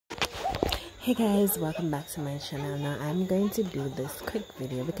Hey guys, welcome back to my channel. Now I'm going to do this quick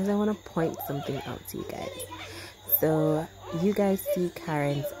video because I want to point something out to you guys. So you guys see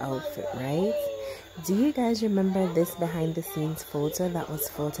Karen's outfit, right? Do you guys remember this behind the scenes photo that was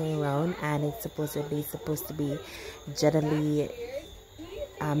floating around, and it's supposed to be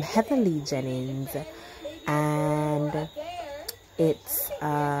Heatherly Jennings, and it's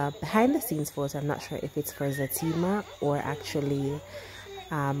behind the scenes photo. I'm not sure if it's for Zatima or actually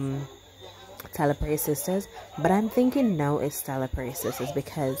Tyler Perry Sistas, but I'm thinking now it's Tyler Perry Sistas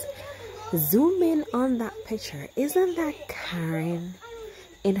because zoom in on that picture. Isn't that Karen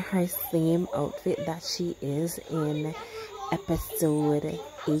in her same outfit that she is in episode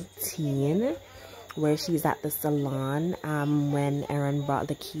 18, where she's at the salon when Aaron brought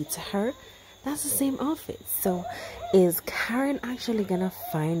the key to her? That's the same outfit. So is Karen actually gonna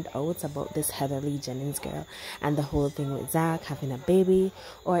find out about this Heatherly Jennings girl and the whole thing with Zach having a baby?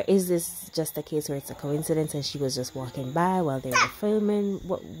 Or is this just a case where it's a coincidence and she was just walking by while they were filming?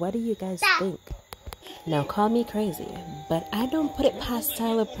 What do you guys think? Now call me crazy, but I don't put it past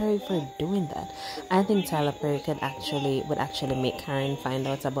Tyler Perry for doing that. I think Tyler Perry would actually make Karen find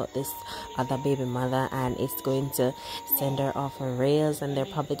out about this other baby mother, and it's going to send her off her rails, and they're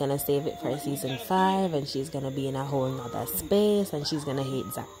probably gonna save it for season 5, and she's gonna be in a whole nother space, and she's gonna hate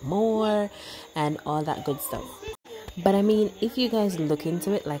Zach more and all that good stuff. But I mean, if you guys look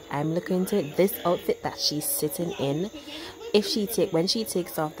into it like I'm looking into it, this outfit that she's sitting in, when she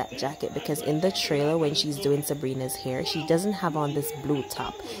takes off that jacket, because in the trailer when she's doing Sabrina's hair, she doesn't have on this blue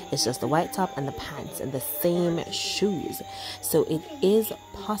top. It's just the white top and the pants and the same shoes. So it is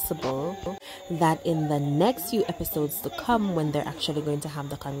possible that in the next few episodes to come, when they're actually going to have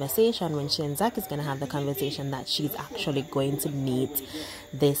the conversation, when she and Zach is going to have the conversation, that she's actually going to meet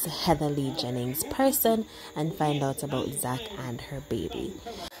this Heatherly Jennings person and find out about Zach and her baby.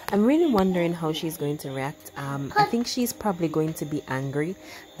 I'm really wondering how she's going to react. I think she's probably going to be angry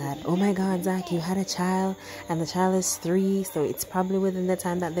that, oh my god, Zach, you had a child and the child is 3, so it's probably within the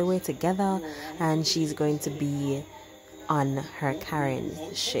time that they were together, and she's going to be on her Karen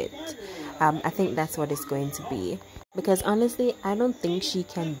shit. I think that's what it's going to be. Because honestly, I don't think she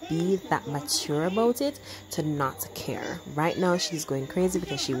can be that mature about it to not care. Right now, she's going crazy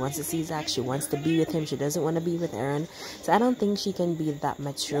because she wants to see Zach. She wants to be with him. She doesn't want to be with Aaron. So I don't think she can be that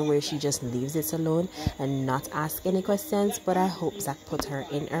mature where she just leaves it alone and not ask any questions. But I hope Zach put her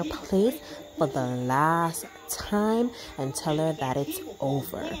in her place for the last time and tell her that it's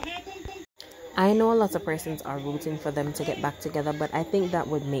over. I know a lot of persons are rooting for them to get back together, but I think that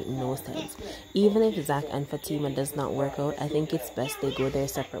would make no sense. Even if Zach and Fatima does not work out, I think it's best they go their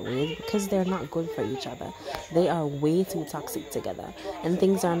separate ways because they're not good for each other. They are way too toxic together, and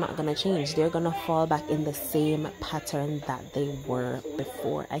things are not going to change. They're going to fall back in the same pattern that they were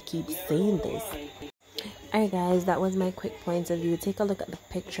before. I keep saying this. Alright guys, that was my quick point of view. Take a look at the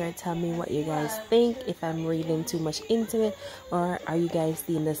picture. Tell me what you guys think, if I'm reading too much into it, or are you guys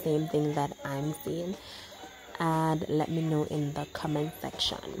seeing the same thing that I'm seeing? And let me know in the comment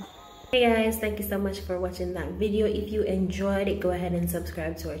section. Hey guys, thank you so much for watching that video. If you enjoyed it, go ahead and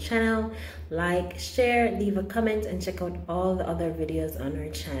subscribe to our channel, like, share, leave a comment, and check out all the other videos on our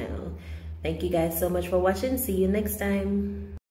channel. Thank you guys so much for watching. See you next time.